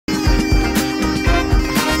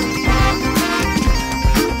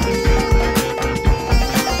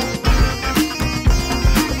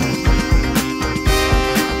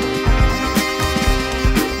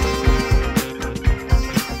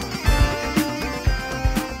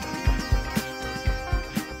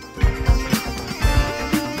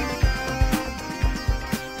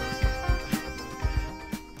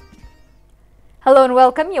Hello and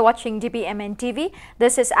welcome. You're watching dbmnTv.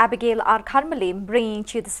 This is Abigail R. Karmalim bringing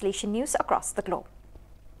to you the Salesian news across the globe.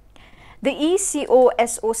 The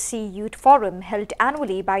ECOSOC Youth Forum, held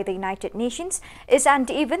annually by the United Nations, is an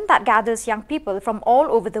event that gathers young people from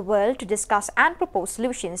all over the world to discuss and propose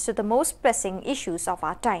solutions to the most pressing issues of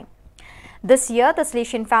our time. This year, the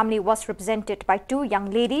Salesian family was represented by two young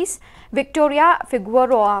ladies, Victoria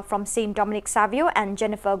Figueroa from St. Dominic Savio and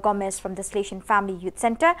Jennifer Gomez from the Salesian Family Youth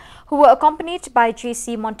Center, who were accompanied by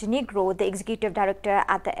J.C. Montenegro, the Executive Director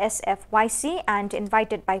at the SFYC, and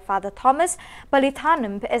invited by Father Thomas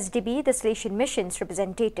Palithanam, SDB, the Salesian Missions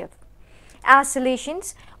representative. As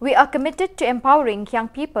Salesians, we are committed to empowering young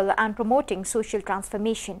people and promoting social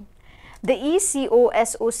transformation. The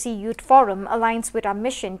ECOSOC Youth Forum aligns with our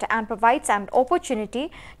mission and provides an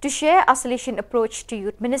opportunity to share our Salesian approach to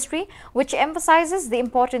youth ministry, which emphasizes the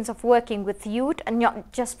importance of working with youth and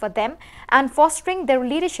not just for them, and fostering their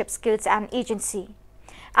leadership skills and agency.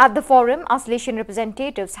 At the forum, our Salesian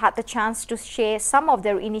representatives had the chance to share some of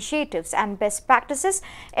their initiatives and best practices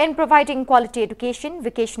in providing quality education,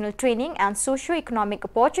 vocational training, and socio-economic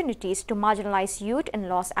opportunities to marginalized youth in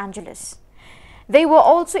Los Angeles. They were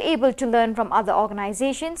also able to learn from other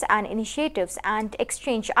organizations and initiatives and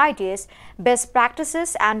exchange ideas, best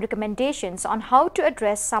practices and recommendations on how to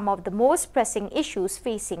address some of the most pressing issues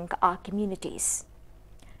facing our communities.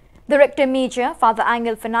 The Rector Major, Father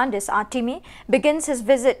Angel Fernandez Artimi, begins his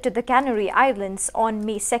visit to the Canary Islands on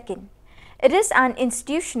May 2nd. It is an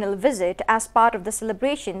institutional visit as part of the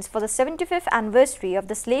celebrations for the 75th anniversary of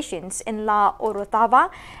the Salesians in La Orotava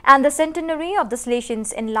and the centenary of the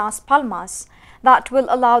Salesians in Las Palmas. That will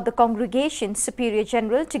allow the Congregation's Superior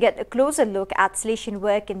General to get a closer look at Salesian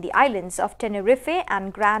work in the islands of Tenerife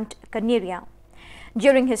and Gran Canaria.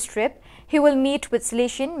 During his trip, he will meet with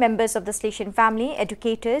Salesian members of the Salesian family,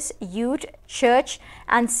 educators, youth, church,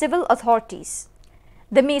 and civil authorities.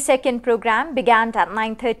 The May 2nd program began at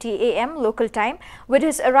 9:30 a.m. local time with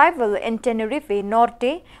his arrival in Tenerife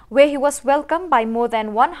Norte, where he was welcomed by more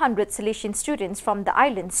than 100 Salesian students from the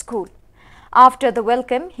island school. After the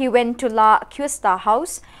welcome, he went to La Cuesta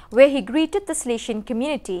House, where he greeted the Salesian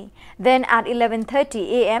community. Then at 11:30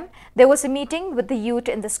 a.m., there was a meeting with the youth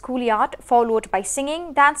in the schoolyard, followed by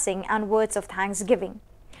singing, dancing, and words of thanksgiving.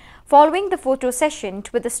 Following the photo session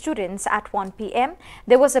with the students at 1 p.m.,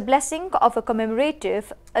 there was a blessing of a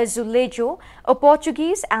commemorative azulejo, a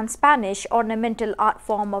Portuguese and Spanish ornamental art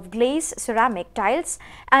form of glazed ceramic tiles,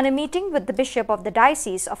 and a meeting with the Bishop of the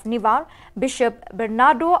Diocese of Nivar, Bishop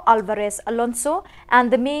Bernardo Alvarez Alonso, and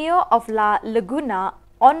the Mayor of La Laguna,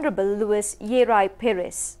 Honorable Luis Yeray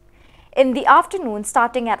Perez. In the afternoon,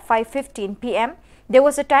 starting at 5:15 p.m., there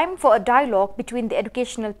was a time for a dialogue between the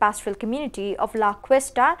educational pastoral community of La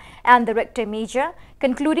Cuesta and the Rector Major,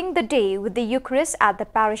 concluding the day with the Eucharist at the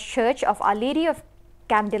Parish Church of Our Lady of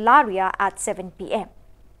Candelaria at 7 p.m.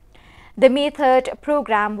 The May 3rd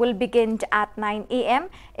program will begin at 9 a.m.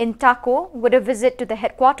 in Taco with a visit to the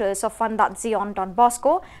headquarters of Fundación Don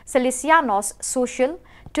Bosco Salesianos Social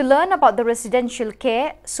to learn about the residential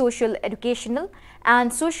care, social educational,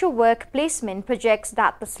 and social work placement projects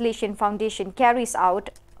that the Salesian Foundation carries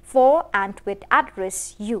out for and with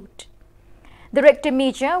at-risk youth. The Rector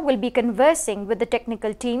Major will be conversing with the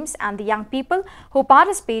technical teams and the young people who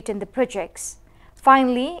participate in the projects.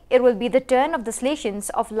 Finally, it will be the turn of the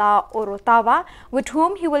Salesians of La Orotava, with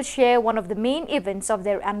whom he will share one of the main events of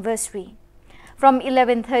their anniversary. From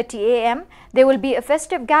 11:30 a.m., there will be a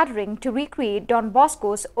festive gathering to recreate Don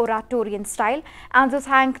Bosco's oratorian style and to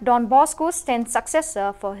thank Don Bosco's 10th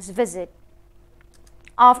successor for his visit.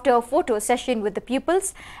 After a photo session with the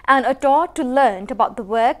pupils and a tour to learn about the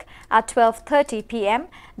work at 12:30 p.m.,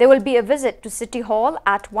 there will be a visit to City Hall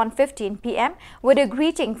at 1:15 p.m. with a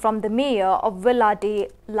greeting from the Mayor of Villa de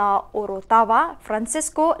La Orotava,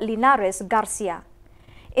 Francisco Linares Garcia.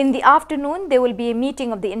 In the afternoon, there will be a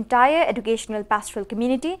meeting of the entire educational pastoral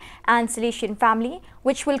community and Salesian family,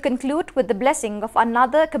 which will conclude with the blessing of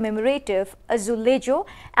another commemorative azulejo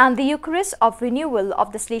and the Eucharist of renewal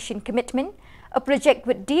of the Salesian commitment, a project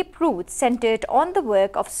with deep roots centered on the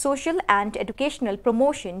work of social and educational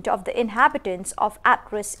promotion of the inhabitants of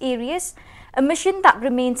at-risk areas, a mission that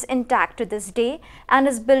remains intact to this day and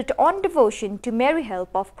is built on devotion to Mary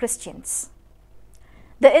Help of Christians.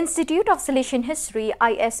 The Institute of Salesian History,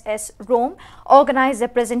 ISS, Rome, organized a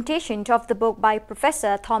presentation of the book by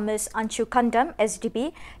Professor Thomas Anchukandam,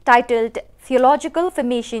 SDB, titled Theological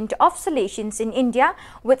Formation of Salesians in India,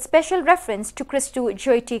 with special reference to Christu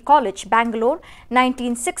Jyoti College, Bangalore,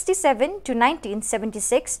 1967 to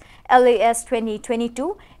 1976, LAS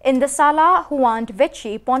 2022, in the Sala Juan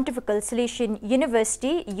Vecchi Pontifical Salesian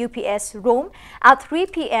University, UPS, Rome, at 3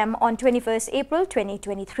 p.m. on 21st April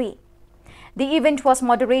 2023. The event was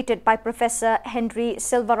moderated by Professor Henry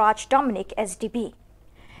Silvaraj Dominic, SDB.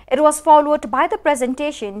 It was followed by the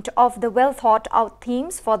presentation of the well-thought-out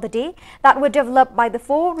themes for the day that were developed by the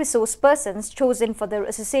 4 resource persons chosen for their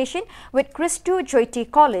association with Christu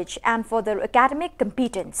Jyoti College and for their academic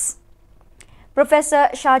competence. Professor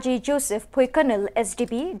Shaji Joseph Puikanil,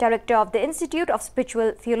 SDB, Director of the Institute of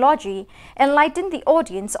Spiritual Theology, enlightened the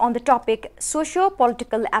audience on the topic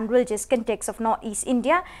Socio-Political and Religious Context of Northeast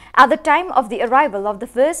India at the time of the arrival of the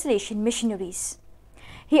first Salesian missionaries.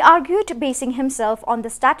 He argued, basing himself on the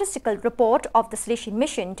statistical report of the Salesian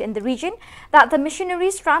mission in the region, that the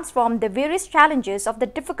missionaries transformed the various challenges of the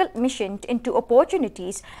difficult mission into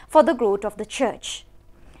opportunities for the growth of the church.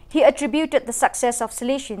 He attributed the success of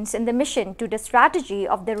Salesians in the mission to the strategy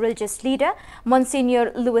of the religious leader,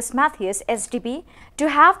 Monsignor Louis Matthews, SDB, to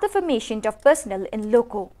have the formation of personnel in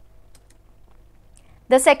loco.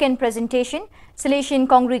 The second presentation, Salesian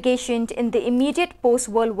Congregation in the Immediate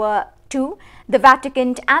Post-World War II, the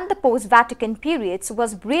Vatican and the Post-Vatican periods,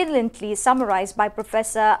 was brilliantly summarized by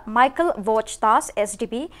Professor Michael Vochtas,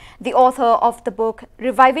 SDB, the author of the book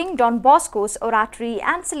Reviving Don Bosco's Oratory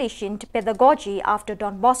and Salesian Pedagogy After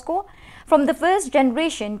Don Bosco, from the first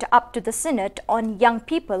generation up to the Synod on Young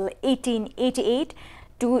People 1888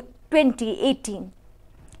 to 2018.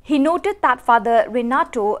 He noted that Father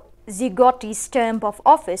Renato Zigotti's term of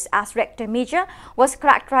office as Rector Major was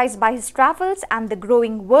characterized by his travels and the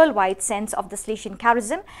growing worldwide sense of the Salesian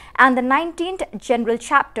charism, and the 19th General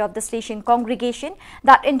Chapter of the Salesian Congregation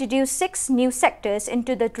that introduced 6 new sectors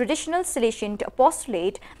into the traditional Salesian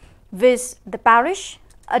apostolate, viz. The parish,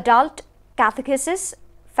 adult catechesis,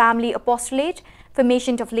 family apostolate,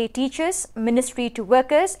 formation of lay teachers, ministry to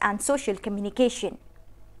workers, and social communication.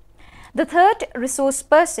 The third resource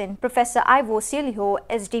person, Professor Ivo Celio,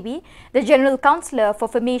 SDB, the General Counsellor for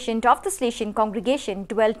Formation of the Salesian Congregation,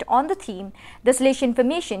 dwelt on the theme, the Salesian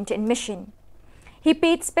Formation in Mission. He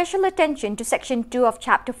paid special attention to Section 2 of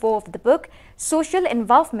Chapter 4 of the book, Social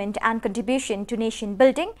Involvement and Contribution to Nation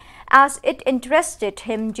Building, as it interested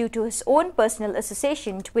him due to his own personal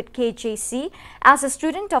association with KJC as a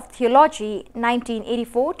student of theology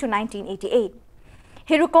 1984 to 1988.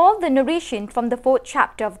 He recalled the narration from the 4th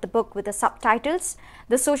chapter of the book with the subtitles,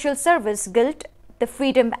 The Social Service Guild, The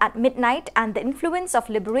Freedom at Midnight, and the Influence of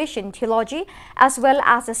Liberation Theology, as well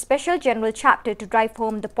as a special general chapter to drive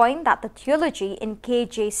home the point that the theology in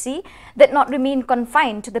KJC did not remain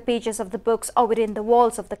confined to the pages of the books or within the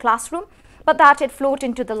walls of the classroom, but that it flowed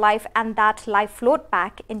into the life and that life flowed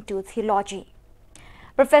back into theology.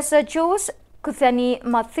 Professor Jose Kuthani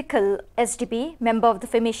Mathikal, SDB, member of the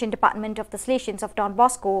Formation Department of the Salesians of Don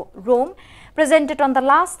Bosco, Rome, presented on the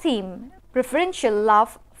last theme, Preferential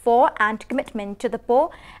Love for and Commitment to the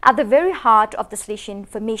Poor, at the very heart of the Salesian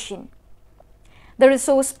formation. The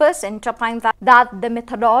resource person opined that the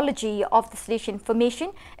methodology of the Salesian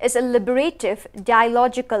formation is a liberative,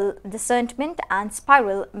 dialogical discernment and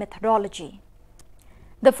spiral methodology.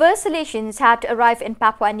 The first Salesians had arrived in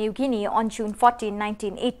Papua New Guinea on June 14,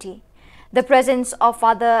 1980. The presence of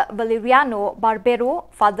Father Valeriano Barbero,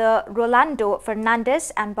 Father Rolando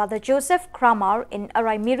Fernandez, and Father Joseph Kramar in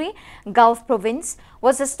Araimiri, Gulf Province,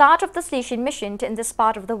 was the start of the Salesian mission in this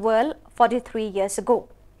part of the world 43 years ago.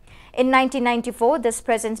 In 1994, this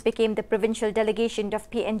presence became the provincial delegation of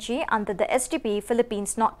PNG under the SDB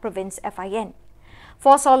Philippines North Province FIN.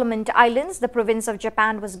 For Solomon Islands, the province of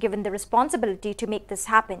Japan was given the responsibility to make this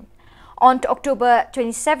happen. On October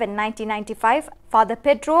 27, 1995, Father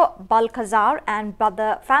Pedro Balcazar and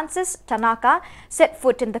Brother Francis Tanaka set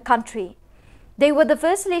foot in the country. They were the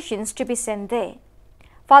first Salesians to be sent there.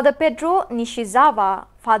 Father Pedro Nishizawa,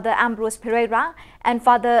 Father Ambrose Pereira, and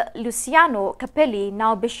Father Luciano Capelli,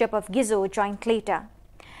 now Bishop of Gizo, joined later.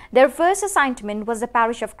 Their first assignment was the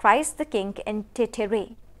Parish of Christ the King in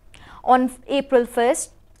Tetere. On April 1,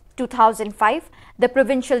 2005, the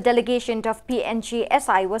provincial delegation of PNG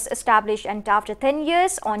SI was established, and after 10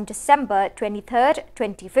 years, on December 23,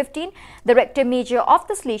 2015, the Rector Major of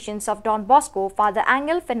the Salesians of Don Bosco, Father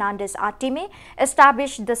Angel Fernandez Artime,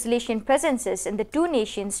 established the Salesian presences in the two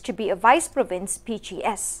nations to be a vice province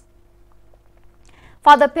PGS.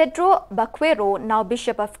 Father Pedro Baquero, now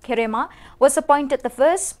Bishop of Kerema, was appointed the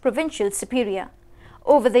first provincial superior.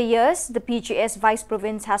 Over the years, the PGS Vice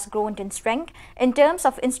Province has grown in strength in terms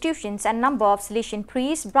of institutions and number of Salesian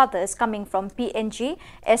priest brothers coming from PNG,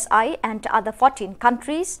 SI and other 14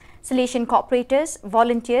 countries, Salesian cooperators,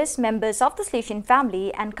 volunteers, members of the Salesian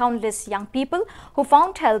family and countless young people who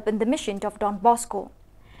found help in the mission of Don Bosco.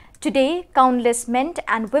 Today, countless men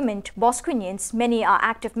and women Bosquinians, many are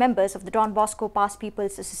active members of the Don Bosco Past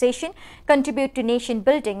People's Association, contribute to nation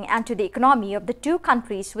building and to the economy of the two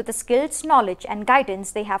countries with the skills, knowledge and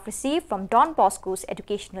guidance they have received from Don Bosco's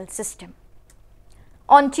educational system.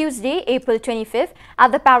 On Tuesday, April 25th,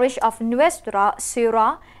 at the parish of Nuestra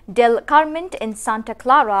Señora del Carmen in Santa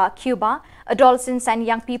Clara, Cuba, adolescents and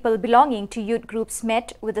young people belonging to youth groups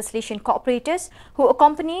met with the Salesian cooperators who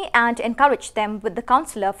accompany and encourage them with the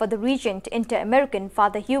counselor for the Regent Inter-American,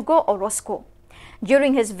 Father Hugo Orozco.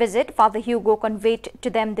 During his visit, Father Hugo conveyed to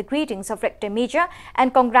them the greetings of Rector Major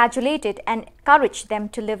and congratulated and encouraged them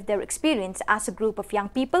to live their experience as a group of young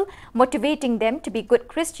people, motivating them to be good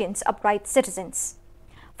Christians, upright citizens.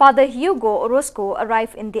 Father Hugo Orozco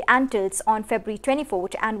arrived in the Antilles on February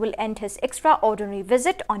 24th and will end his extraordinary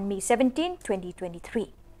visit on May 17,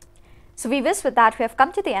 2023. So viewers, with that we have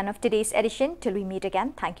come to the end of today's edition. Till we meet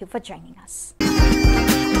again, thank you for joining us.